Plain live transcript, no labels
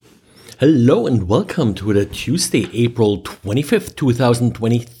Hello and welcome to the Tuesday, April 25th,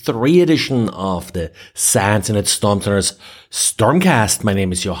 2023 edition of the SANS and its Storm Center's StormCast. My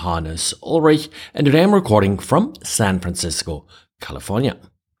name is Johannes Ulrich and today I'm recording from San Francisco, California.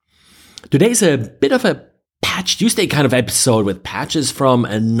 Today's a bit of a Patch Tuesday kind of episode with patches from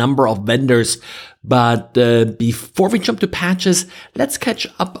a number of vendors. But before we jump to patches, let's catch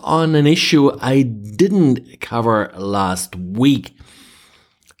up on an issue I didn't cover last week.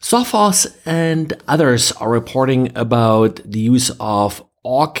 Sophos and others are reporting about the use of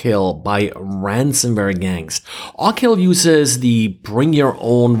Awkill by ransomware gangs. Awkill uses the bring your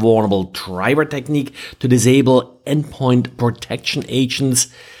own vulnerable driver technique to disable endpoint protection agents.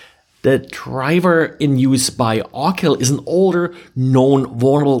 The driver in use by Awkill is an older known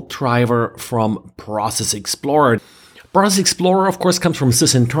vulnerable driver from Process Explorer. Process Explorer, of course, comes from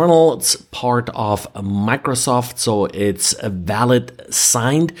sysinternal. It's part of Microsoft, so it's a valid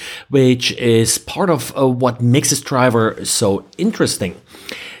signed, which is part of what makes this driver so interesting.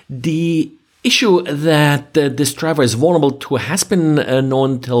 The issue that this driver is vulnerable to has been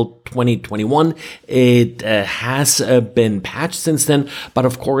known till 2021. It has been patched since then, but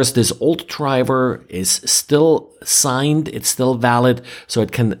of course this old driver is still signed, it's still valid, so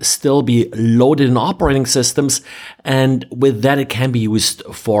it can still be loaded in operating systems, and with that it can be used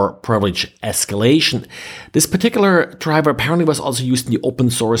for privilege escalation. This particular driver apparently was also used in the open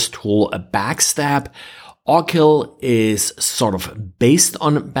source tool Backstab. Awkill is sort of based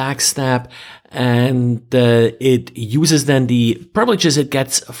on Backstab, and it uses then the privileges it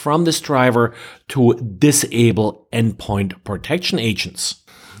gets from this driver to disable endpoint protection agents.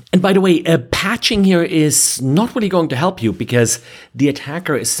 And by the way, patching here is not really going to help you because the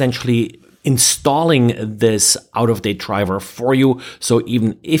attacker is essentially installing this out-of-date driver for you. So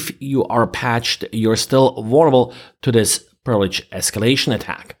even if you are patched, you're still vulnerable to this privilege escalation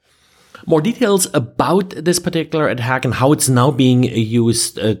attack. More details about this particular attack and how it's now being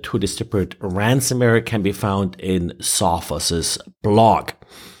used to distribute ransomware can be found in Sophos' blog.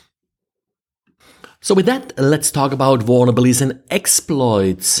 So with that, let's talk about vulnerabilities and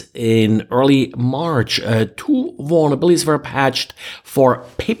exploits. In early March, two vulnerabilities were patched for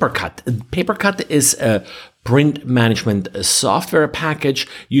Papercut. Papercut is a print management software package,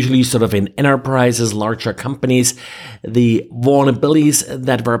 usually sort of in enterprises, larger companies. The vulnerabilities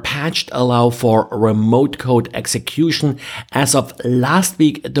that were patched allow for remote code execution. As of last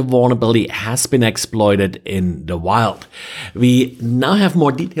week, the vulnerability has been exploited in the wild. We now have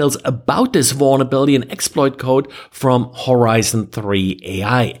more details about this vulnerability and exploit code from Horizon 3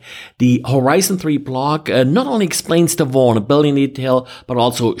 AI. The Horizon 3 blog not only explains the vulnerability in detail, but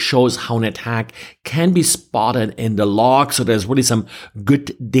also shows how an attack can be spotted in the log. So there's really some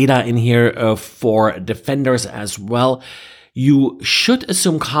good data in here for defenders as well. You should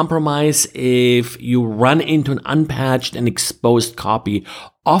assume compromise if you run into an unpatched and exposed copy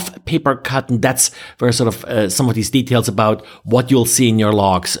of Papercut, and that's where sort of some of these details about what you'll see in your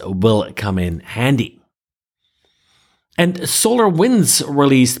logs will come in handy. And SolarWinds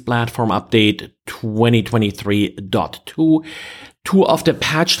released Platform Update 2023.2. Two of the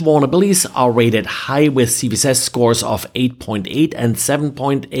patched vulnerabilities are rated high with CVSS scores of 8.8 and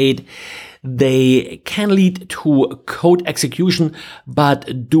 7.8. They can lead to code execution,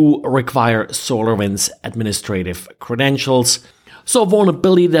 but do require SolarWinds administrative credentials. So a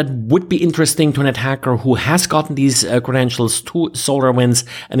vulnerability that would be interesting to an attacker who has gotten these credentials to SolarWinds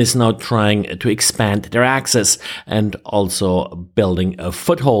and is now trying to expand their access and also building a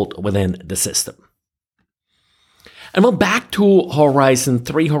foothold within the system. And well, back to Horizon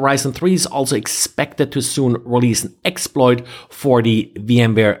 3. Horizon 3 is also expected to soon release an exploit for the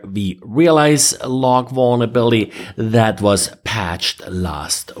VMware vRealize log vulnerability that was patched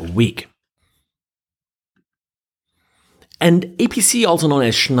last week. And APC, also known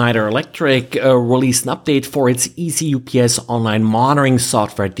as Schneider Electric, released an update for its ECUPS online monitoring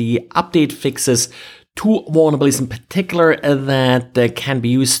software. The update fixes two vulnerabilities in particular that can be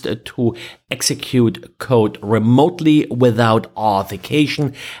used to execute code remotely without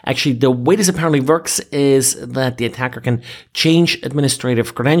authentication. Actually, the way this apparently works is that the attacker can change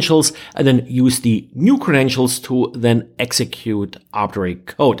administrative credentials and then use the new credentials to then execute arbitrary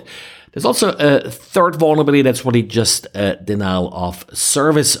code. There's also a third vulnerability that's really just a denial of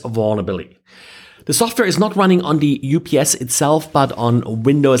service vulnerability. The software is not running on the UPS itself, but on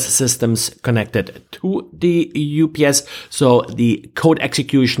Windows systems connected to the UPS. So the code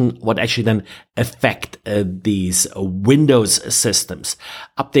execution would actually then affect these Windows systems.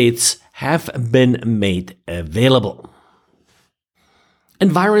 Updates have been made available. And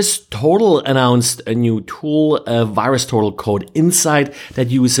VirusTotal announced a new tool, VirusTotal Code Insight,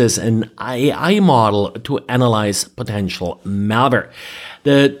 that uses an AI model to analyze potential malware.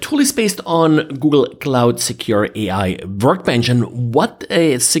 The tool is based on Google Cloud Secure AI Workbench. And what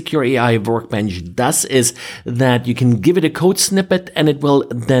a Secure AI Workbench does is that you can give it a code snippet and it will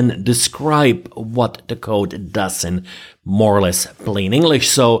then describe what the code does in more or less plain English.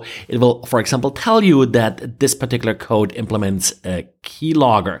 So it will, for example, tell you that this particular code implements a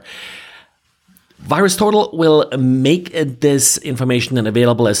keylogger. VirusTotal will make this information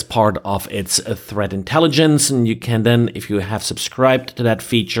available as part of its threat intelligence, and you can then, if you have subscribed to that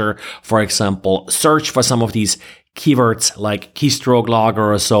feature, for example, search for some of these keywords like keystroke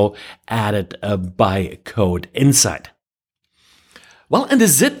logger or so added by Code Insight. Well, and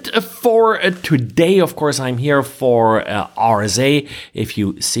this is it for today. Of course, I'm here for RSA. If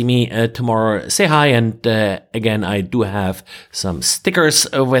you see me tomorrow, say hi. And again, I do have some stickers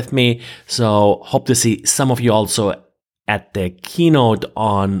with me. So hope to see some of you also at the keynote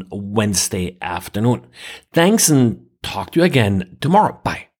on Wednesday afternoon. Thanks and talk to you again tomorrow. Bye.